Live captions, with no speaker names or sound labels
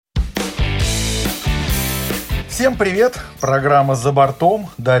Всем привет! Программа «За бортом».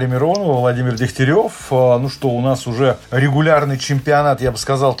 Дарья Миронова, Владимир Дегтярев. Ну что, у нас уже регулярный чемпионат, я бы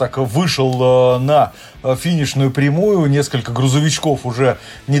сказал так, вышел на финишную прямую. Несколько грузовичков, уже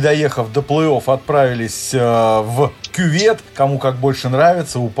не доехав до плей-офф, отправились в кювет. Кому как больше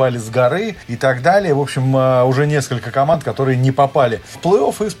нравится, упали с горы и так далее. В общем, уже несколько команд, которые не попали в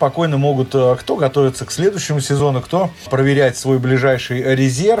плей-офф и спокойно могут кто готовиться к следующему сезону, кто проверять свой ближайший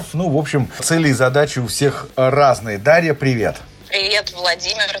резерв. Ну, в общем, цели и задачи у всех разные. Дарья, привет. Привет,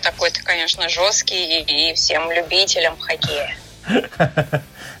 Владимир. Такой ты, конечно, жесткий и всем любителям хоккея.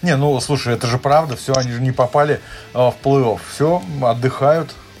 Не, ну, слушай, это же правда. Все, они же не попали в плей-офф. Все,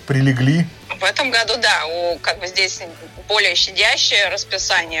 отдыхают, прилегли. В этом году, да, здесь более щадящее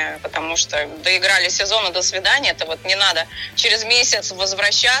расписание, потому что доиграли сезон, и до свидания. Это вот не надо через месяц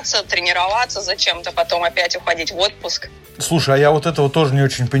возвращаться, тренироваться зачем-то, потом опять уходить в отпуск. Слушай, а я вот этого тоже не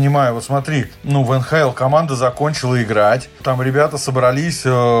очень понимаю. Вот смотри, в НХЛ команда закончила играть. Там ребята собрались,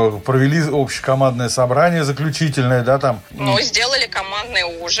 провели общекомандное собрание заключительное, да, там. Ну, сделали командный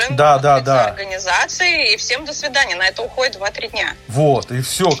ужин. Да. Организации, и всем до свидания. На это уходит 2-3 дня. Вот, и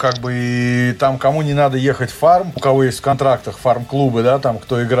все, и там, кому не надо ехать в фарм, у кого есть в контрактах фарм-клубы, да, там,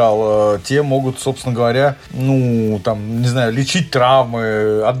 кто играл, те могут, собственно говоря, лечить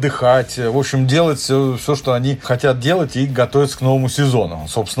травмы, отдыхать, в общем, делать все, что они хотят делать и готовиться к новому сезону.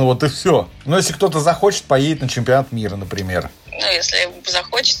 Собственно, вот и все. Но если кто-то захочет, поедет на чемпионат мира, например. Ну, если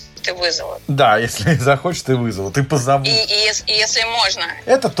захочет, и вызовут. Да, если захочет, и вызовут, и позовут. И если можно.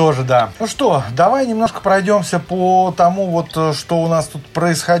 Это тоже, да. Ну что, давай немножко пройдемся по тому, что у нас тут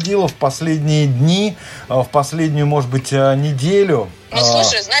происходило в последние дни, в последнюю, может быть, неделю. Ну,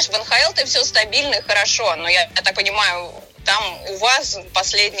 слушай, знаешь, в НХЛ-то все стабильно и хорошо, но я так понимаю, там у вас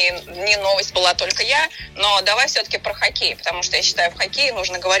последние дни новость была только я, но давай все-таки про хоккей, потому что я считаю, в хоккее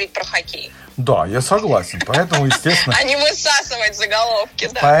нужно говорить про хоккей. Да, я согласен, поэтому, естественно... А не высасывать заголовки,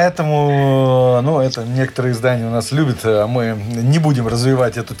 да. Поэтому, это некоторые издания у нас любят, а мы не будем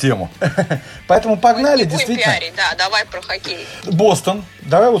развивать эту тему. Поэтому погнали, действительно. Не будем пиарить, да, давай про хоккей. Бостон,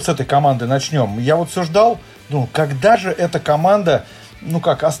 давай вот с этой команды начнем. Я вот все ждал, когда же эта команда...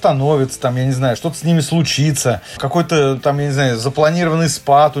 остановится, я не знаю, что-то с ними случится, какой-то, я не знаю, запланированный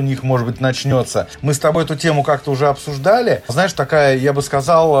спад у них, может быть, начнется. Мы с тобой эту тему как-то уже обсуждали. Знаешь, такая, я бы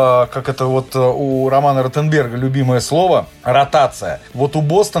сказал, как это у Романа Ротенберга любимое слово, ротация. Вот у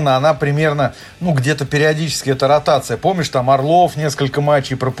Бостона она примерно, где-то периодически это ротация. Помнишь, там Орлов несколько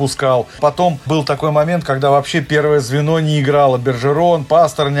матчей пропускал. Потом был такой момент, когда вообще первое звено не играло. Бержерон,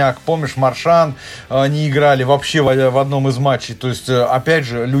 Пастерняк, помнишь, Маршан не играли вообще в одном из матчей. То есть опять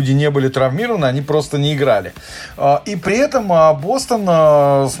же, люди не были травмированы, они просто не играли. И при этом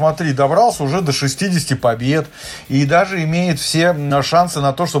Бостон, смотри, добрался уже до 60 побед и даже имеет все шансы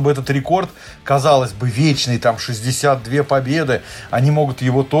на то, чтобы этот рекорд, казалось бы, вечный, 62 победы, они могут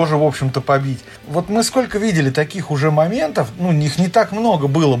его тоже, в общем-то, побить. Вот мы сколько видели таких уже моментов, их не так много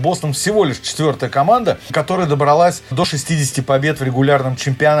было. Бостон всего лишь 4-я команда, которая добралась до 60 побед в регулярном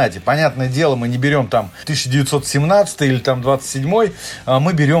чемпионате. Понятное дело, мы не берем 1917 или 27-й,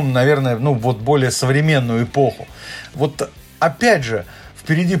 мы берем, наверное, более современную эпоху. Вот опять же,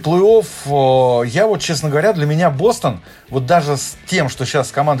 впереди плей-офф. Я честно говоря, для меня Бостон, даже с тем, что сейчас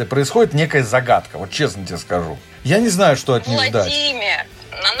с командой происходит, некая загадка. Честно тебе скажу. Я не знаю, что от них ждать. Владимир,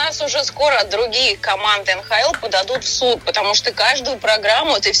 на нас уже скоро другие команды НХЛ подадут в суд, потому что каждую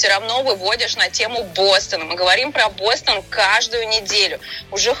программу ты все равно выводишь на тему Бостона. Мы говорим про Бостон каждую неделю.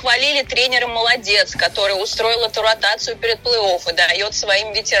 Уже хвалили тренера «Молодец», который устроил эту ротацию перед плей-офф и дает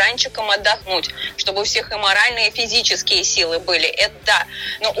своим ветеранчикам отдохнуть, чтобы у всех и моральные, и физические силы были. Это да.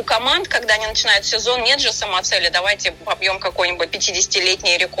 Но у команд, когда они начинают сезон, нет же самоцели. Давайте побьем какой-нибудь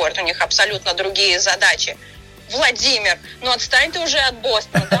 50-летний рекорд. У них абсолютно другие задачи. Владимир, отстань ты уже от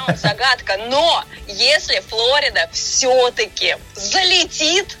Бостона, да, он загадка. Но если Флорида все-таки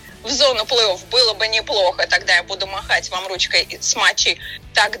залетит в зону плей-офф, было бы неплохо, тогда я буду махать вам ручкой с матчей,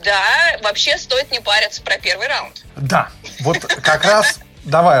 тогда вообще стоит не париться про первый раунд. Да, как раз...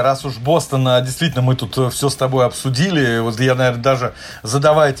 Давай, раз уж Бостон, действительно, мы тут все с тобой обсудили, я, наверное, даже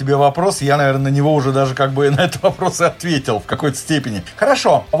задавая тебе вопрос, я, наверное, на него уже даже на этот вопрос и ответил в какой-то степени.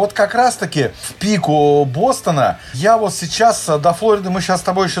 Хорошо, как раз-таки в пику Бостона, я сейчас, до Флориды мы сейчас с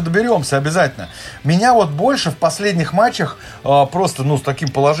тобой еще доберемся обязательно. Меня больше в последних матчах просто, с таким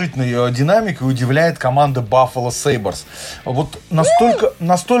положительной динамикой удивляет команда Buffalo Sabres.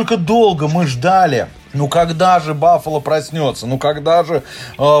 Настолько долго мы ждали Ну когда же Баффало проснется? Ну когда же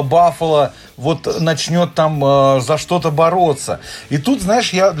Баффало вот начнет там за что-то бороться? И тут,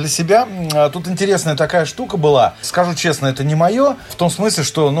 знаешь, я для себя... Тут интересная такая штука была. Скажу честно, это не мое. В том смысле,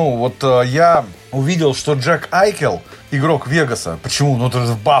 что, ну, вот я увидел, что Джек Айкел, игрок Вегаса. Почему? Ну, это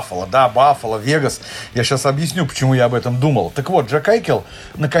же Баффало, да, Баффало, Вегас. Я сейчас объясню, почему я об этом думал. Так вот, Джек Айкел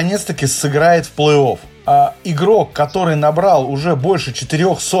наконец-таки сыграет в плей-офф. А игрок, который набрал уже больше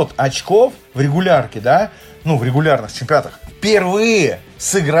 400 очков в регулярке, да, ну, в регулярных чемпионатах, впервые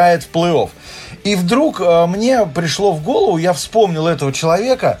сыграет в плей-офф. И вдруг мне пришло в голову, я вспомнил этого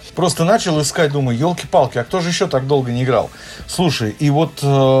человека, просто начал искать, думаю, елки-палки, а кто же еще так долго не играл? Слушай, и вот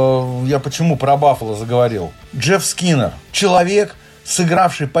я почему про Баффало заговорил. Джефф Скиннер, человек,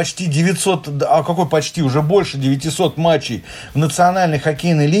 сыгравший почти 900, а какой почти, уже больше 900 матчей в Национальной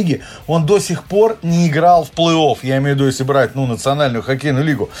хоккейной лиге, он до сих пор не играл в плей-офф. Я имею в виду, если брать, ну, Национальную хоккейную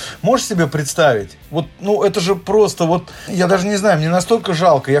лигу. Можешь себе представить? Вот, ну, это же просто, вот, я даже не знаю, мне настолько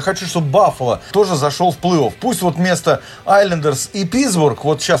жалко. Я хочу, чтобы Баффало тоже зашел в плей-офф. Пусть вот вместо Айлендерс и Питтсбург,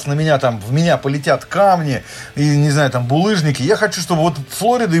 вот сейчас в меня полетят камни и, не знаю, там, булыжники. Я хочу, чтобы вот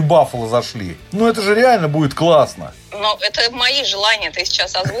Флорида и Баффало зашли. Ну, это же реально будет классно. Но это мои желания ты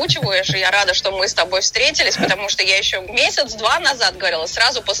сейчас озвучиваешь, и я рада, что мы с тобой встретились, потому что я еще месяц-два назад говорила,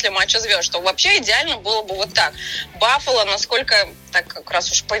 сразу после матча звезд, что вообще идеально было бы вот так. Баффало, насколько, так как раз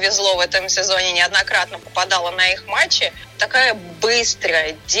уж повезло в этом сезоне, неоднократно попадала на их матчи, такая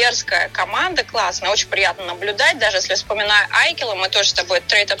быстрая, дерзкая команда, классная, очень приятно наблюдать, даже если вспоминаю Айкела, мы тоже с тобой этот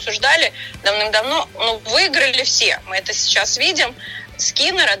трейд обсуждали давным-давно, ну, выиграли все, мы это сейчас видим.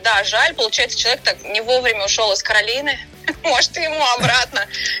 Скиннера, да, жаль, получается, человек так не вовремя ушел из Каролины, может, ему обратно.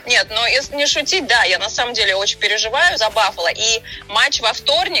 Нет, но если не шутить, да, я на самом деле очень переживаю за Баффало, и матч во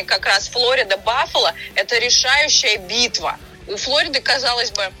вторник, как раз Флорида-Баффало, это решающая битва. У Флориды,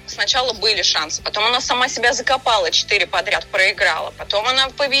 казалось бы, сначала были шансы, потом она сама себя закопала, 4 подряд проиграла, потом она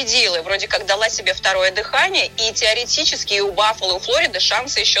победила и вроде как дала себе второе дыхание, и теоретически и у Баффало, и у Флориды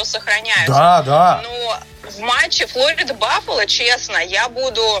шансы еще сохраняются. Да, да. Но в матче Флорида-Баффало, честно, я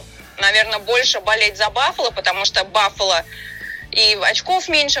буду, наверное, больше болеть за Баффало, потому что Баффало и очков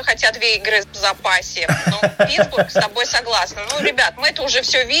меньше, хотя 2 игры в запасе. Но Питтсбург с тобой согласна. Ну, ребят, мы это уже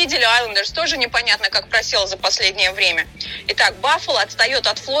все видели. Айлендерс тоже непонятно, как просел за последнее время. Итак, Баффало отстает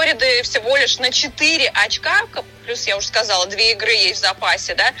от Флориды всего лишь на 4 очка. Плюс, я уже сказала, 2 игры есть в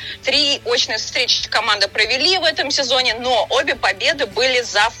запасе, да. 3 очные встречи команды провели в этом сезоне, но обе победы были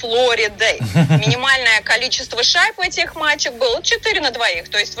за Флоридой. Минимальное количество шайб в этих матчах было 4-2.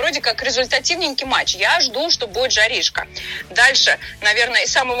 То есть, вроде как результативненький матч. Я жду, что будет жаришка. Дальше, наверное,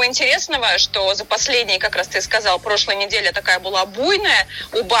 из самого интересного, что за последние, как раз ты сказал, прошлой неделе такая была буйная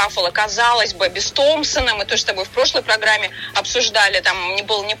у Баффало, казалось бы, без Томпсона. Мы тоже с тобой в прошлой программе обсуждали, там не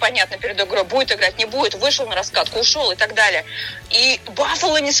было непонятно перед игрой, будет играть, не будет, вышел на раскатку, ушел и так далее. И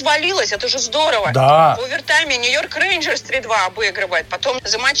Баффало не свалилось, это же здорово. Да. В овертайме Нью-Йорк Рейнджерс 3-2 обыгрывает, потом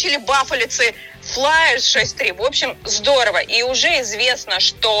замочили баффалицы Флайерс 6-3. В общем, здорово. И уже известно,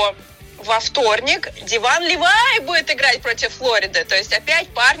 что во вторник Диван Ливай будет играть против Флориды. То есть опять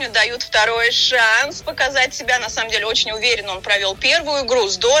парню дают второй шанс показать себя. На самом деле очень уверенно он провел первую игру.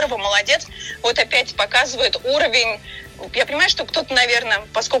 Здорово, молодец. Вот опять показывает уровень. Я понимаю, что кто-то, наверное,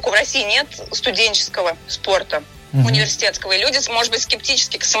 поскольку в России нет студенческого спорта, университетского, и люди, может быть,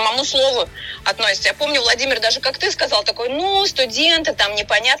 скептически к самому слову относятся. Я помню, Владимир, даже как ты сказал, такой, ну, студенты, там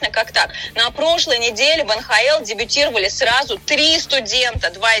непонятно как так. На прошлой неделе в НХЛ дебютировали сразу 3 студента,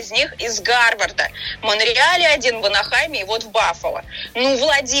 2 из них из Гарварда. В Монреале 1, в Анахайме и вот в Баффало. Ну,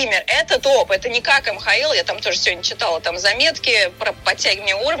 Владимир, это топ, это не как МХЛ, я там тоже сегодня читала там заметки про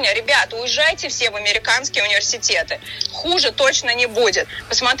подтягивание уровня. Ребята, уезжайте все в американские университеты. Хуже точно не будет.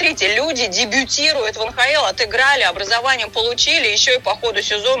 Посмотрите, люди дебютируют в НХЛ, отыграли, образование получили, еще и по ходу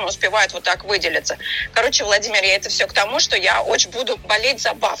сезона успевают вот так выделиться. Короче, Владимир, я это все к тому, что я очень буду болеть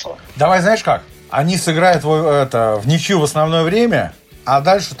за Баффало. Давай, знаешь как? Они сыграют в ничью в основное время, а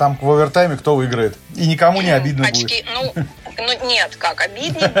дальше там в овертайме кто выиграет. И никому не обидно будет. Ну нет, как,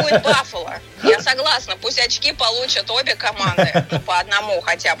 обиднее будет Баффало. Я согласна, пусть очки получат обе команды, ну по одному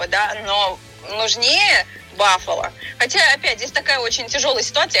хотя бы, да, но нужнее Баффало. Хотя, опять, здесь такая очень тяжелая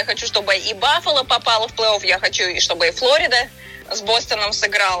ситуация. Я хочу, чтобы и Баффало попало в плей-офф, я хочу, и чтобы и Флорида с Бостоном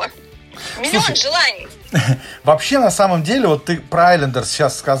сыграла. Миллион желаний. Вообще, на самом деле, вот ты про Айлендерс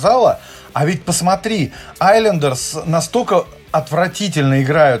сейчас сказала, а ведь посмотри, Айлендерс настолько отвратительно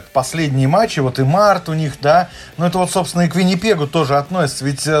играют последние матчи, вот и март у них, да, но это вот, собственно, и к Виннипегу тоже относится,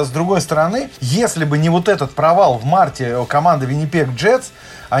 ведь с другой стороны, если бы не вот этот провал в марте команды Виннипег Джетс,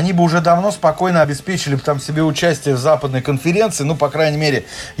 они бы уже давно спокойно обеспечили бы там себе участие в западной конференции, ну, по крайней мере,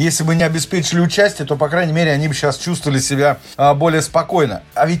 если бы не обеспечили участие, то, по крайней мере, они бы сейчас чувствовали себя более спокойно.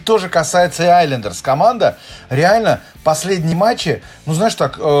 А ведь тоже касается и Айлендерс. Команда реально последние матчи, ну, знаешь,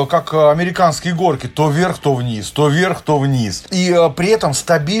 так, как американские горки, то вверх, то вниз, то вверх, то вниз. И при этом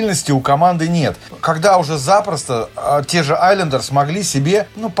стабильности у команды нет. Когда уже запросто те же Айлендерс могли себе,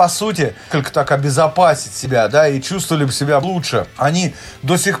 ну, по сути, только так обезопасить себя, да, и чувствовали бы себя лучше. Они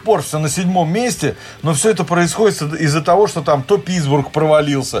до сих пор все на 7-м месте, но все это происходит из-за того, что там то Питтсбург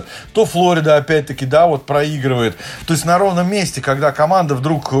провалился, то Флорида опять-таки, да, вот проигрывает. То есть на ровном месте, когда команда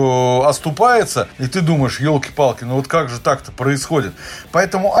вдруг оступается, и ты думаешь, елки-палки, ну вот как же так-то происходит?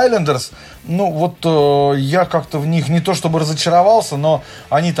 Поэтому Айлендерс, ну вот я как-то в них не то чтобы разочаровался, но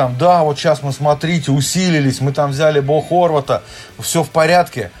они там, да, вот сейчас мы, смотрите, усилились, мы там взяли Бо Хорвата, все в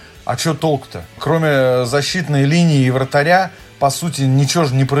порядке. А что толку-то? Кроме защитной линии и вратаря, по сути, ничего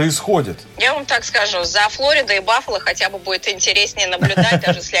же не происходит. Я вам так скажу, за Флоридой и Баффало хотя бы будет интереснее наблюдать,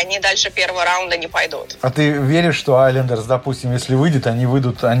 даже если они дальше первого раунда не пойдут. А ты веришь, что Айлендерс, допустим, если выйдет,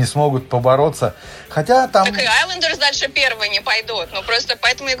 они смогут побороться? Хотя там... Так и Айлендерс дальше первые не пойдут. Ну, просто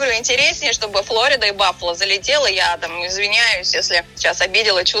поэтому я говорю, интереснее, чтобы Флорида и Баффало залетела. Я там извиняюсь, если сейчас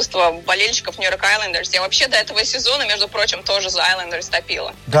обидела чувства болельщиков Нью-Йорк Айлендерс. Я вообще до этого сезона, между прочим, тоже за Айлендерс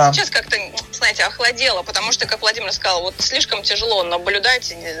топила. Да. Сейчас как-то, знаете, охладело, потому что, как Владимир сказал, вот слишком тяжело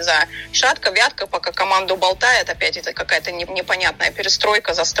наблюдать за шатко-вятко, пока команда болтает. Опять это какая-то непонятная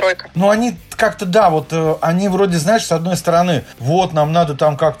перестройка, застройка. Ну, они как-то, да, вот они вроде, знаешь, с одной стороны, вот, нам надо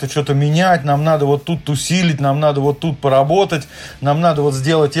там как-то что-то менять, нам надо вот тут усилить, нам надо вот тут поработать, нам надо вот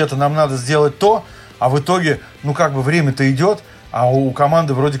сделать это, нам надо сделать то, а в итоге, ну, как бы время-то идет, а у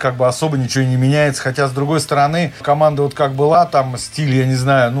команды вроде как бы особо ничего не меняется. Хотя, с другой стороны, команда вот как была, там стиль, я не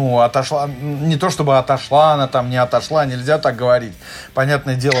знаю, ну, отошла. Не то чтобы отошла, она там не отошла, нельзя так говорить.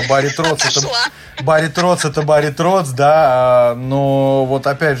 Понятное дело, Барри Троц это Барри Троц, да. Но вот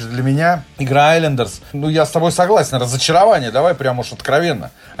опять же, для меня игра Айлендерс, ну, я с тобой согласен, разочарование, давай прямо уж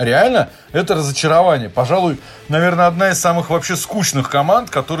откровенно. Реально, это разочарование. Пожалуй, наверное, одна из самых вообще скучных команд,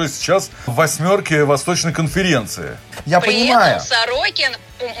 которые сейчас в 8-ке Восточной конференции. Я понимаю. Сорокин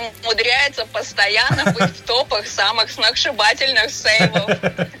умудряется постоянно быть в топах самых сногсшибательных сейвов.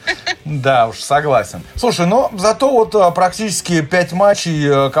 Да, уж согласен. Слушай, но зато вот практически 5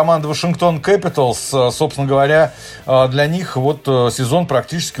 матчей команды Вашингтон Кэпиталс, собственно говоря, для них вот сезон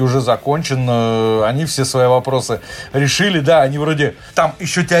практически уже закончен. Они все свои вопросы решили. Да, они вроде там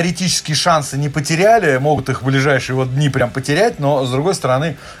еще теоретические шансы не потеряли, могут их в ближайшие вот дни прям потерять, но с другой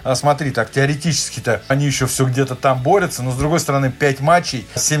стороны, смотри, так теоретически-то они еще все где-то там борются, но с другой стороны 5 матчей,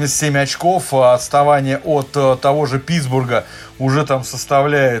 77 очков, отставание от того же Питтсбурга уже там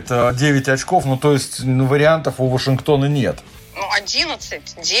составляет 9 очков, ну то есть вариантов у Вашингтона нет.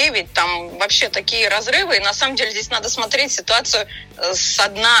 11, 9, там вообще такие разрывы, и на самом деле здесь надо смотреть ситуацию со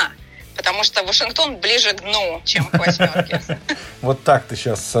дна, потому что Вашингтон ближе к дну, чем к 8-ке. Вот так ты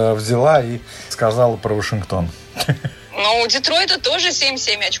сейчас взяла и сказала про Вашингтон. Ну, у Детройта тоже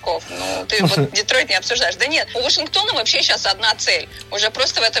 7-7 очков. Ну, ты вот Детройт не обсуждаешь. Да нет, у Вашингтона вообще сейчас одна цель. Уже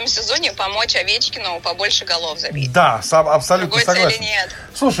просто в этом сезоне помочь Овечкину побольше голов забить. Да, абсолютно другой согласен. Цели нет.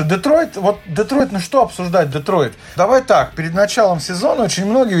 Слушай, Детройт, ну что обсуждать Детройт? Давай так, перед началом сезона очень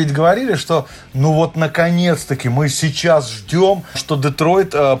многие ведь говорили, что ну вот наконец-таки мы сейчас ждем, что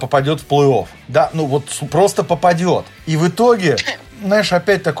Детройт попадет в плей-офф. Да, ну вот просто попадет. И в итоге... Знаешь,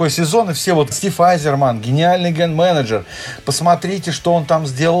 опять такой сезон, и все вот Стив Айзерман, гениальный ген-менеджер, посмотрите, что он там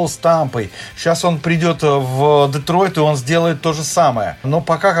сделал с Тампой. Сейчас он придет в Детройт, и он сделает то же самое. Но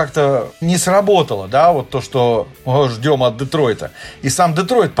пока как-то не сработало, да, вот то, что ждем от Детройта. И сам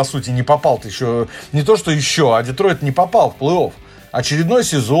Детройт, по сути, не попал-то еще, не то, что еще, а Детройт не попал в плей-офф. Очередной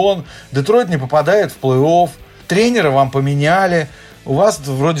сезон, Детройт не попадает в плей-офф, тренера вам поменяли, у вас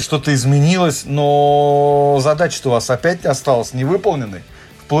вроде что-то изменилось, но задача-то у вас опять осталась невыполненной.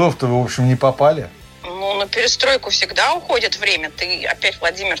 В плей-офф-то вы, в общем, не попали. Ну, на перестройку всегда уходит время. Ты опять,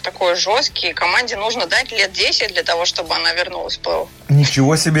 Владимир, такой жесткий. Команде нужно дать лет 10 для того, чтобы она вернулась в плей-офф.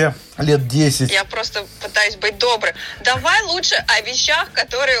 Ничего себе, лет 10. Я просто пытаюсь быть доброй. Давай лучше о вещах,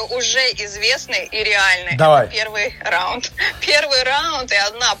 которые уже известны и реальны. Давай. Это первый раунд. Первый раунд и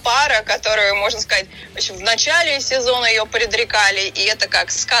одна пара, которую, можно сказать, в начале сезона ее предрекали. И это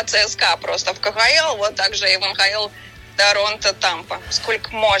как СКА-ЦСКА просто в КХЛ, вот так же и в НХЛ. Торонто, Тампа.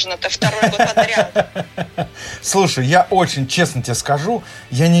 Сколько можно-то? Второй год подряд. Слушай, я очень честно тебе скажу,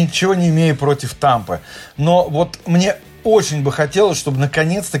 я ничего не имею против Тампы. Но вот мне очень бы хотелось, чтобы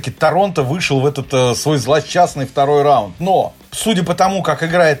наконец-таки Торонто вышел в этот свой злосчастный второй раунд. Но, судя по тому, как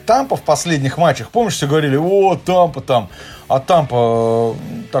играет Тампа в последних матчах, помнишь, все говорили, Тампа там, а Тампа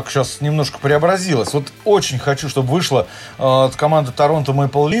так сейчас немножко преобразилась. Вот очень хочу, чтобы вышла команда Торонто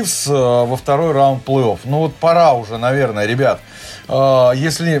Мэйпл Ливс во второй раунд плей-офф. Ну вот пора уже, наверное, ребят.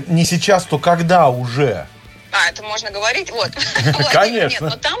 Если не сейчас, то когда уже? Это можно говорить? Вот. Конечно.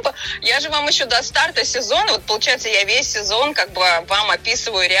 Нет, но Тампа, я же вам еще до старта сезона, вот получается, я весь сезон как бы вам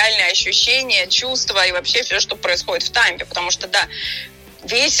описываю реальные ощущения, чувства и вообще все, что происходит в Тампе, потому что, да,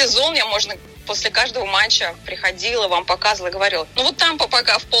 весь сезон после каждого матча приходила, вам показывала и говорила, ну вот Тампа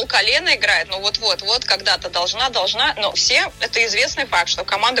пока в полколена играет, ну вот когда-то должна, но все, это известный факт, что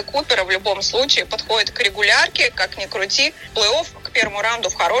команда Купера в любом случае подходит к регулярке, как ни крути, плей-офф к первому раунду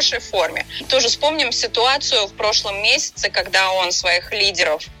в хорошей форме. Тоже вспомним ситуацию в прошлом месяце, когда он своих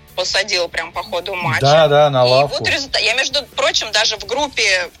лидеров посадил прям по ходу матча. Да, на лавку. И вот результат. Я, между прочим, даже в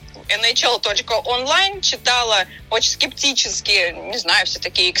группе NHL.online читала очень скептически, не знаю, все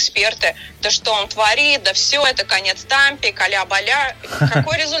такие эксперты, да что он творит, да все, это конец Тампе, каля-баля.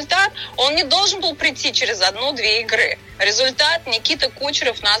 Какой результат? Он не должен был прийти через 1-2 игры. Результат: Никита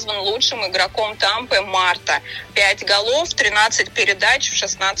Кучеров назван лучшим игроком Тампы марта. 5 голов, 13 передач в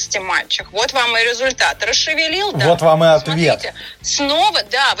 16 матчах. Вот вам и результат. Расшевелил, да? Вот вам и ответ. Смотрите, снова,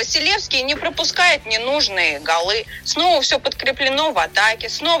 да, Василевский не пропускает ненужные голы. Снова все подкреплено в атаке.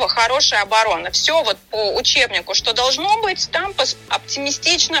 Снова хорошая оборона. Все вот по учебнику, что должно быть, Тампа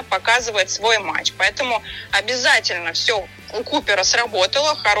оптимистично показывает свой матч. Поэтому обязательно все у Купера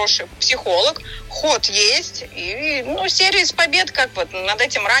сработало, хороший психолог, ход есть, и серия из побед, как вот над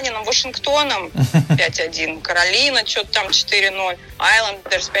этим раненым Вашингтоном 5-1, Каролина что-то там 4-0,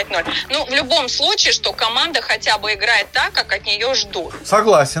 Айлендерс 5-0. В любом случае, что команда хотя бы играет так, как от нее ждут.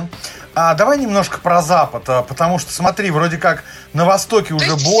 Согласен. Давай немножко про Запад, потому что, смотри, вроде как на Востоке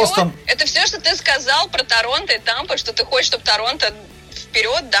уже Бостон... Это все, что ты сказал про Торонто и Тампа, что ты хочешь, чтобы Торонто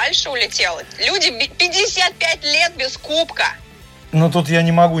вперед дальше улетело. Люди 55 лет без кубка. Тут я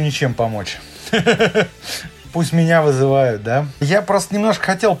не могу ничем помочь. Пусть меня вызывают, да? Я просто немножко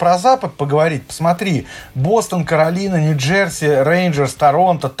хотел про Запад поговорить. Посмотри, Бостон, Каролина, Нью-Джерси, Рейнджерс,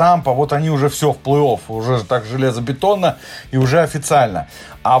 Торонто, Тампа, вот они уже все в плей-офф. Уже так железобетонно и уже официально.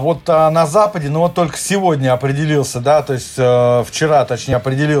 А вот на Западе, только сегодня определился, да, то есть вчера, точнее,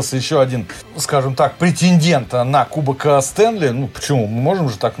 определился еще один, скажем так, претендент на Кубок Стэнли. Почему? Мы можем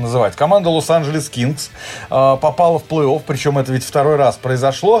же так называть. Команда Лос-Анджелес Кингс попала в плей-офф, причем это ведь второй раз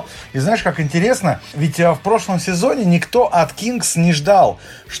произошло. И знаешь, как интересно, ведь в прошлом сезоне никто от Кингс не ждал,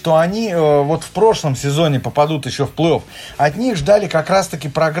 что они вот в прошлом сезоне попадут еще в плей-офф. От них ждали как раз-таки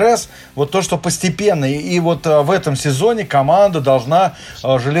прогресс, вот то, что постепенно. И вот в этом сезоне команда должна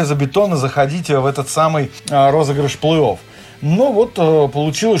железобетонно заходить в этот самый розыгрыш плей-офф.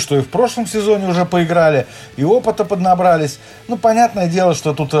 Получилось, что и в прошлом сезоне уже поиграли, и опыта поднабрались. Понятное дело,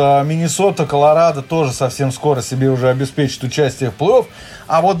 что тут Миннесота, Колорадо тоже совсем скоро себе уже обеспечат участие в плей-офф.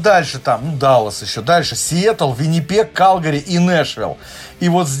 А вот дальше там, Даллас еще, дальше Сиэтл, Виннипег, Калгари и Нэшвилл. И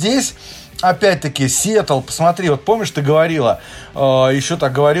вот здесь... Опять-таки, Сиэтл, посмотри, вот помнишь, ты говорила, еще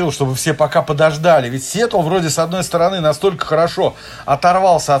так говорила, чтобы все пока подождали. Ведь Сиэтл вроде с одной стороны настолько хорошо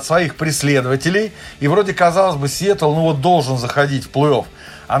оторвался от своих преследователей, и вроде, казалось бы, Сиэтл, должен заходить в плей-офф.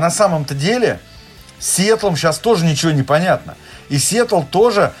 А на самом-то деле с Сиэтлом сейчас тоже ничего не понятно. И Сиэтл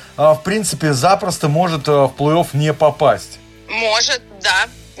тоже, в принципе, запросто может в плей-офф не попасть. Может, да.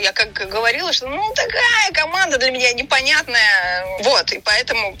 Я как говорила, что такая команда для меня непонятная. Вот, и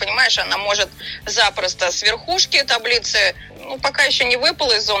поэтому, понимаешь, она может запросто с верхушки таблицы, пока еще не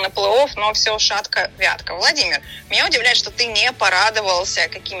выпала из зоны плей-офф, но все шатко-вятко. Владимир, меня удивляет, что ты не порадовался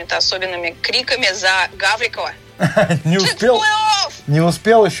какими-то особенными криками за Гаврикова. Не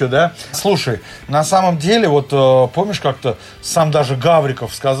успел еще, да? Слушай, на самом деле, помнишь, как-то сам даже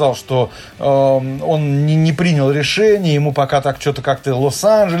Гавриков сказал, что он не принял решение, ему пока так что-то как-то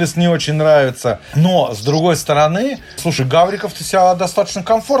Лос-Анджелес не очень нравится. Но, с другой стороны, слушай, Гавриков-то себя достаточно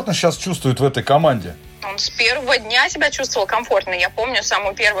комфортно сейчас чувствует в этой команде. Он с первого дня себя чувствовал комфортно. Я помню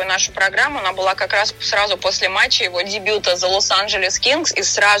самую первую нашу программу, она была как раз сразу после матча его дебюта за Лос-Анджелес Кингс, и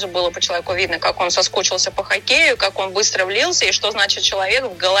сразу было по человеку видно, как он соскучился по хоккею, как он быстро влился, и что значит человек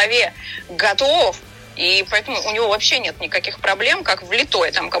в голове готов И поэтому у него вообще нет никаких проблем, как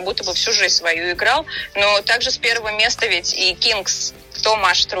влитой, там, как будто бы всю жизнь свою играл. Но также с первого места ведь и Кингс, кто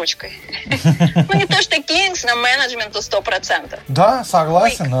машет ручкой? Ну, не то, что Кингс, но менеджменту 100%. Да,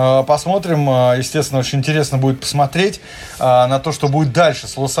 согласен. Посмотрим. Естественно, очень интересно будет посмотреть на то, что будет дальше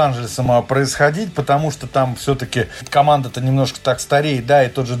с Лос-Анджелесом происходить, потому что там все-таки команда-то немножко так стареет, да, и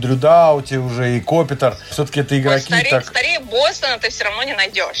тот же Дрю Даути уже, и Копитер. Все-таки это игроки... Старее Бостона ты все равно не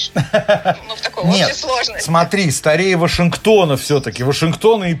найдешь. Ну, в такой общей сложности. Смотри, старее Вашингтона все-таки.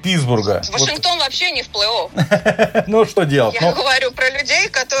 Вашингтона и Питтсбурга. Вашингтон вообще не в плей-офф. Ну, что делать? Я говорю про людей,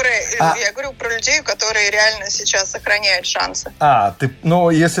 которые реально сейчас сохраняют шансы.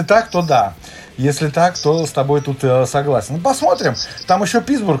 Если так, то да. Если так, то с тобой тут согласен. Ну, посмотрим. Там еще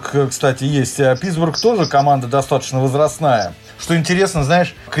Питтсбург, кстати, есть. Питтсбург тоже команда достаточно возрастная. Что интересно,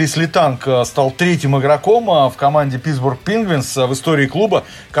 знаешь, Крис Летанг стал третьим игроком в команде Питтсбург Пингвинс в истории клуба,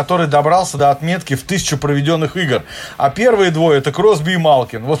 который добрался до отметки в 1000 проведенных игр. А первые двое — это Кросби и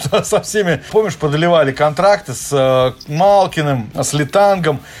Малкин. Вот со всеми, помнишь, продлевали контракты с Малкиным, с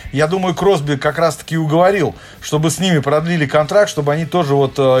Летангом. Я думаю, Кросби как раз-таки уговорил, чтобы с ними продлили контракт, чтобы они тоже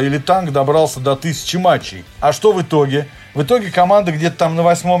и Летанг добрался до 1000 матчей. А что в итоге? В итоге команда где-то там на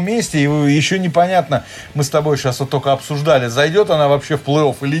 8-м месте, и еще непонятно, мы с тобой сейчас только обсуждали, зайдет она вообще в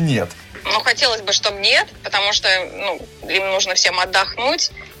плей-офф или нет. Ну, хотелось бы, чтобы нет, потому что им нужно всем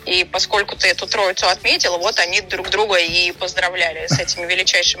отдохнуть, и поскольку ты эту троицу отметил, вот они друг друга и поздравляли с этими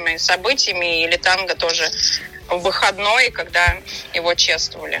величайшими событиями, и Летанга тоже в выходной, когда его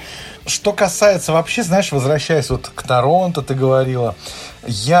чествовали. Что касается вообще, знаешь, возвращаясь к Торонто, ты говорила,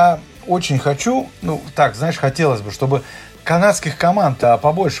 я очень хочу, хотелось бы, чтобы канадских команд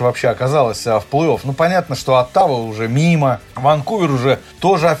побольше вообще оказалось в плей-офф. Ну, понятно, что Оттава уже мимо, Ванкувер уже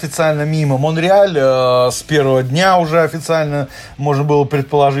тоже официально мимо, Монреаль с первого дня уже официально можно было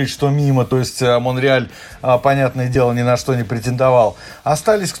предположить, что мимо, то есть Монреаль, понятное дело, ни на что не претендовал.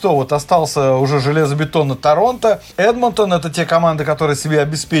 Остались кто? Остался уже железобетонно Торонто, Эдмонтон, это те команды, которые себе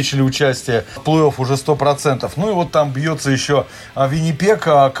обеспечили участие в плей-офф уже 100%. Ну и там бьется еще Виннипег,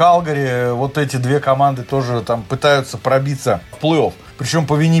 Калгари, эти две команды тоже там пытаются пробиться в плей-офф. Причем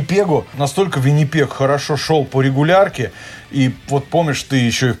по Виннипегу, настолько Виннипег хорошо шел по регулярке. И помнишь, ты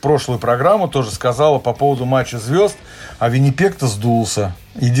еще и в прошлую программу тоже сказала по поводу матча звезд, а Виннипег-то сдулся.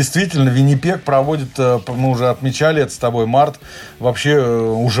 И действительно, Виннипег проводит, мы уже отмечали это с тобой, март вообще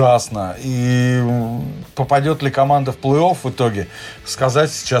ужасно. И попадет ли команда в плей-офф в итоге,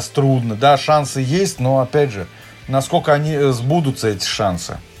 сказать сейчас трудно. Да, шансы есть, но опять же, насколько они сбудутся, эти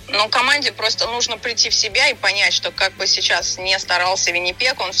шансы. Команде просто нужно прийти в себя и понять, что как бы сейчас не старался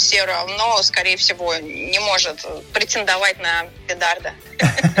Виннипег, он все равно, скорее всего, не может претендовать на Бедарда.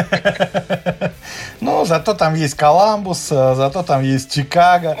 Зато там есть Коламбус, зато там есть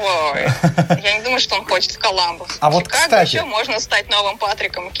Чикаго. Ой, я не думаю, что он хочет в Коламбус. Чикаго, кстати, еще можно стать новым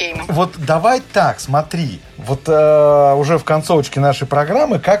Патриком Кейном. Давай так, смотри. Уже в концовочке нашей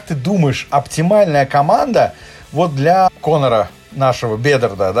программы, как ты думаешь, оптимальная команда для Конора нашего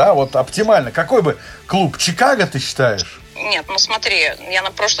Бедарда, да? Оптимально. Какой бы клуб? Чикаго, ты считаешь? Нет, смотри, я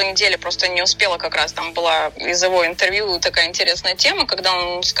на прошлой неделе просто не успела, как раз там была из его интервью такая интересная тема, когда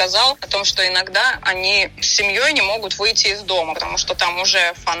он сказал о том, что иногда они с семьей не могут выйти из дома, потому что там уже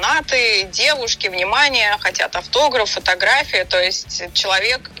фанаты, девушки, внимание, хотят автограф, фотографии, то есть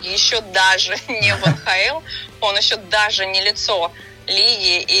человек еще даже не в НХЛ, он еще даже не лицо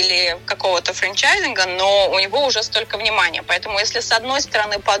лиги или какого-то франчайзинга, но у него уже столько внимания. Поэтому, если с одной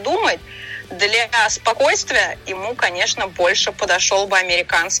стороны подумать, для спокойствия ему, конечно, больше подошел бы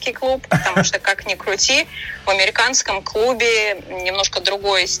американский клуб, потому что, как ни крути, в американском клубе немножко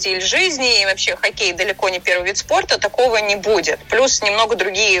другой стиль жизни, и вообще хоккей далеко не первый вид спорта, такого не будет. Плюс немного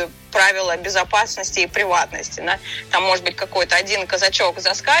другие правила безопасности и приватности. Да? Там, может быть, какой-то один казачок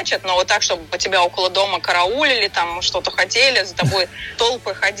заскачет, но так, чтобы тебя около дома караулили, там что-то хотели, за тобой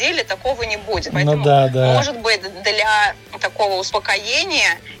толпы ходили, такого не будет. Поэтому, может быть, для такого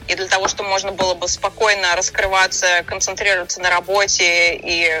успокоения и для того, чтобы можно было бы спокойно раскрываться, концентрироваться на работе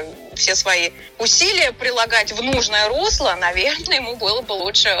и все свои усилия прилагать в нужное русло, наверное, ему было бы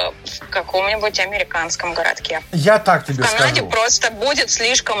лучше в каком-нибудь американском городке. Я так тебе скажу. В Канаде просто будет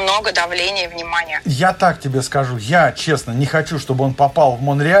слишком много давления и внимания. Я так тебе скажу. Я, честно, не хочу, чтобы он попал в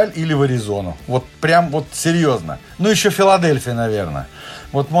Монреаль или в Аризону. Прям серьезно. Еще Филадельфия, наверное.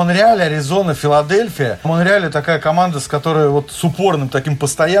 Монреаль, Аризона, Филадельфия. Монреаль — такая команда, с которой с упорным таким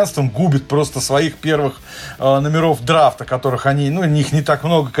постоянством губит просто своих первых номеров драфта, которых они, их не так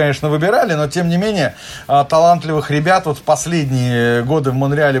много, конечно, выбирали, но тем не менее талантливых ребят в последние годы в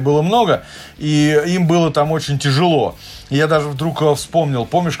Монреале было много, и им было там очень тяжело. И я даже вдруг вспомнил,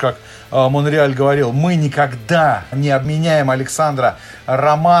 помнишь, как Монреаль говорил, мы никогда не обменяем Александра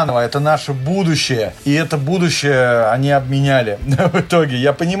Романова, это наше будущее. И это будущее они обменяли в итоге.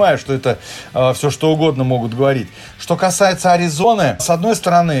 Я понимаю, что это все что угодно могут говорить. Что касается Аризоны, с одной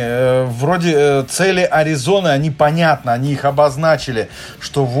стороны, вроде цели Аризоны, они понятны, они их обозначили,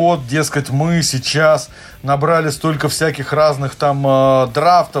 что вот, дескать, мы сейчас набрали столько всяких разных там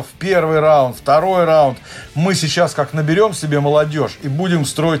драфтов, первый раунд, второй раунд, мы сейчас как наберем себе молодежь и будем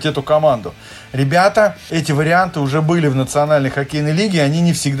строить эту команду. Ребята, эти варианты уже были в Национальной хоккейной лиге, они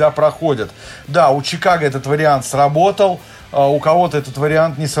не всегда проходят. Да, у Чикаго этот вариант сработал, у кого-то этот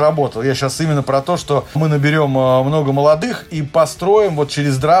вариант не сработал. Я сейчас именно про то, что мы наберем много молодых и построим вот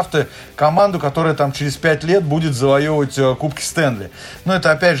через драфты команду, которая там через 5 лет будет завоевывать Кубки Стэнли. Но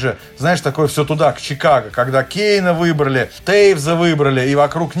это опять же, знаешь, такое все туда, к Чикаго, когда Кейна выбрали, Тейвза выбрали, и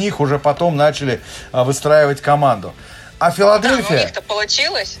вокруг них уже потом начали выстраивать команду. А Филадельфия... Да, но у них-то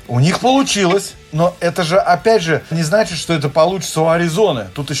получилось. У них получилось. Но это же, опять же, не значит, что это получится у Аризоны.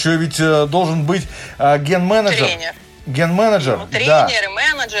 Тут еще ведь должен быть ген-менеджер. Тренер. Ген-менеджер, тренеры,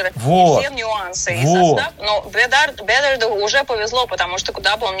 менеджеры, вот. Все нюансы и Вот. состав. Но Бедарду уже повезло, потому что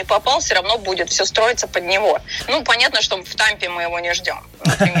куда бы он ни попал, все равно будет все строиться под него. Ну, понятно, что в Тампе мы его не ждем,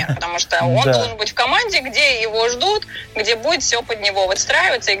 например, потому что он должен быть в команде, где его ждут, где будет все под него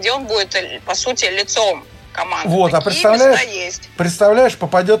выстраиваться и где он будет, по сути, лицом команды. Вот, а представляешь,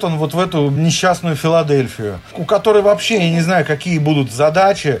 попадет он вот в эту несчастную Филадельфию, у которой вообще, я не знаю, какие будут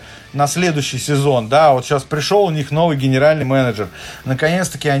задачи на следующий сезон, да, вот сейчас пришел у них новый генеральный менеджер,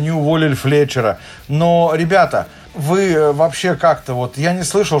 наконец-таки они уволили Флетчера, но, ребята, вы вообще как-то, вот, я не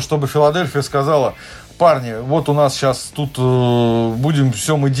слышал, чтобы Филадельфия сказала: парни, вот у нас сейчас тут будем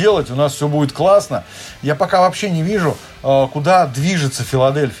все мы делать, у нас все будет классно. Я пока вообще не вижу, куда движется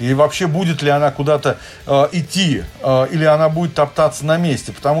Филадельфия, и вообще будет ли она куда-то идти, или она будет топтаться на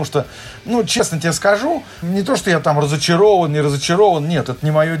месте. Потому что, ну, честно тебе скажу, не то, что я там разочарован, не разочарован, нет, это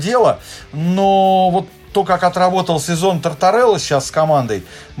не мое дело, но вот то, как отработал сезон Тартарелло сейчас с командой,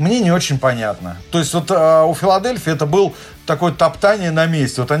 мне не очень понятно. То есть вот у Филадельфии это был такое топтание на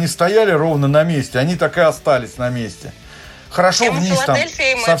месте. Вот они стояли ровно на месте, они так и остались на месте. Хорошо, тему вниз там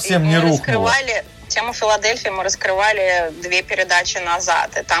совсем не рухнуло. Тему Филадельфии мы раскрывали 2 передачи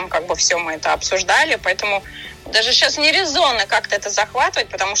назад, и там как бы все мы это обсуждали, поэтому даже сейчас не резонно как-то это захватывать,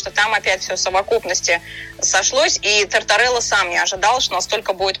 потому что там опять все в совокупности сошлось, и Тартарелло сам не ожидал, что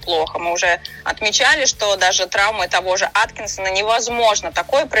настолько будет плохо. Мы уже отмечали, что даже травмы того же Аткинсона невозможно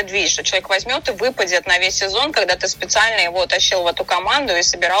такое предвидеть, что человек возьмет и выпадет на весь сезон, когда ты специально его тащил в эту команду и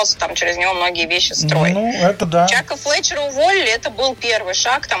собирался там через него многие вещи строить. Ну, это да. Джека Флетчера уволили, это был первый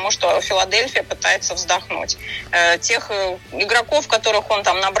шаг к тому, что Филадельфия пытается вздохнуть. Тех игроков, которых он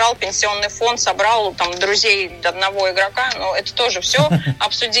там набрал, пенсионный фонд, собрал там друзей одного игрока, но это тоже все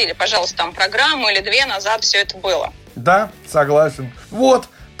обсудили. Пожалуйста, там программу или 2 назад все это было. Да, согласен. Вот,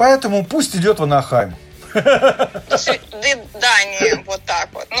 поэтому пусть идет в Анахайм. Да, не, вот так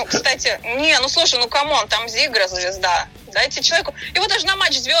вот. Ну, кстати, слушай, камон, там Зигра звезда. Дайте человеку... Его даже на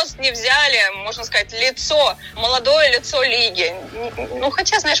матч звезд не взяли, можно сказать, молодое лицо лиги. Ну,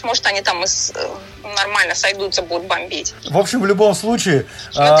 хотя, знаешь, может, они там нормально сойдутся, будут бомбить. В общем, в любом случае...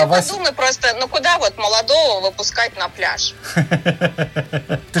 ты подумай просто, куда вот молодого выпускать на пляж?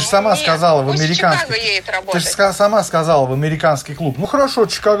 Ты же сама сказала в американский... Чикаго едет работать. Ты же сама сказала в американский клуб. Ну, хорошо,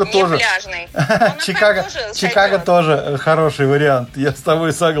 Чикаго тоже. Не пляжный. Чикаго тоже хороший вариант. Я с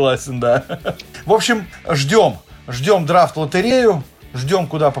тобой согласен, да. В общем, Ждем драфт-лотерею, ждем,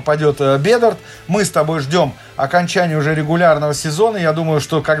 куда попадет Бедард. Мы с тобой ждем окончания уже регулярного сезона. Я думаю,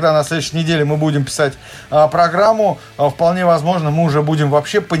 что когда на следующей неделе мы будем писать программу, вполне возможно, мы уже будем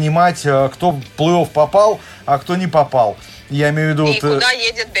вообще понимать, кто в плей-офф попал, а кто не попал. Я имею в виду... И куда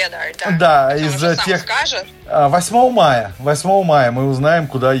едет Бедард. Да, из-за тех... 8 мая мы узнаем,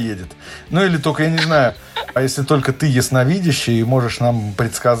 куда едет. Ну или только, я не знаю, а если только ты ясновидящий и можешь нам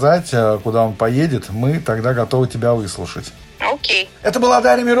предсказать, куда он поедет, мы тогда готовы тебя выслушать. Окей. Это была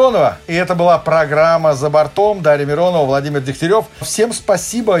Дарья Миронова, и это была программа «За бортом». Дарья Миронова, Владимир Дегтярев. Всем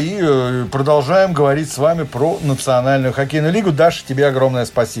спасибо, и продолжаем говорить с вами про Национальную хоккейную лигу. Даша, тебе огромное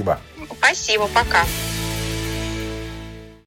спасибо. Спасибо, пока.